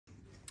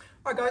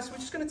Alright guys, we're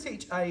just going to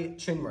teach a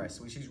chin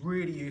rest, which is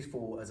really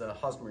useful as a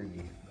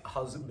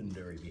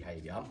husbandry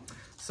behaviour.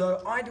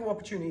 So ideal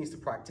opportunities to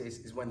practice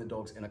is when the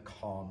dog's in a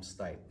calm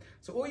state.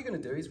 So all you're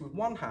going to do is with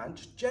one hand,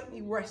 just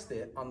gently rest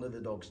it under the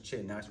dog's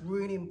chin. Now it's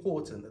really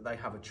important that they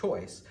have a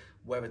choice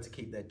whether to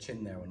keep their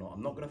chin there or not.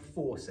 I'm not going to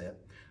force it.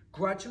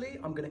 Gradually,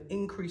 I'm going to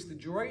increase the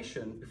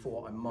duration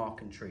before I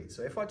mark and treat.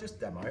 So if I just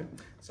demo,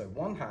 so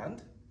one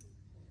hand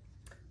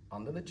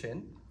under the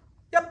chin,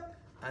 yep.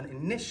 And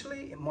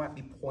initially, it might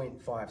be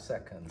 0.5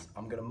 seconds.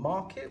 I'm gonna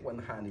mark it when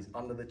the hand is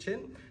under the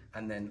chin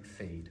and then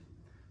feed.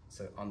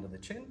 So under the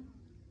chin,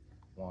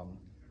 1,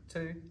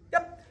 2,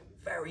 yep.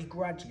 Very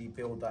gradually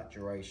build that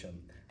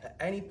duration. At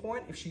any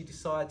point, if she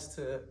decides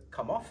to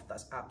come off,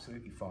 that's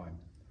absolutely fine.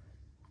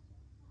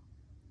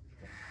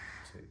 1,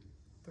 2,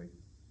 3,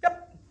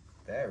 yep.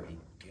 Very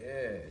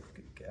good,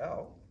 good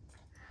girl.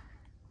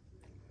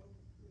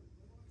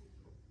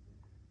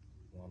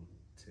 1,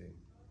 2,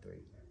 3,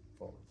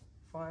 4,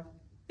 5.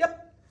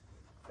 Yep,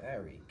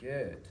 very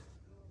good.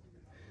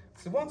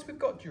 So once we've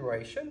got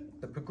duration,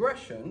 the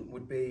progression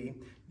would be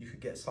you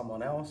could get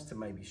someone else to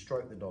maybe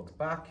stroke the dog's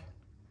back.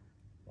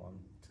 1,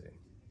 2,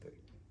 3,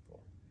 4,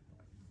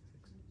 5,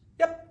 6.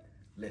 Yep,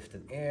 lift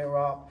an ear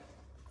up,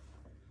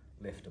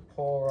 lift a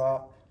paw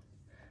up,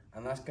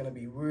 and that's going to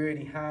be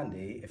really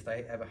handy if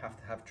they ever have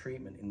to have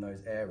treatment in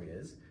those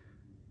areas.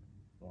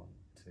 1,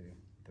 2,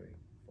 3,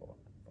 4,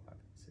 5,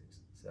 6,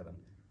 7.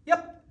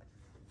 Yep,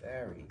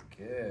 very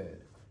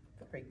good.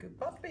 Very good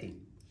puppy.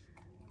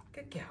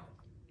 Good gal.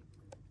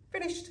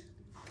 Finished.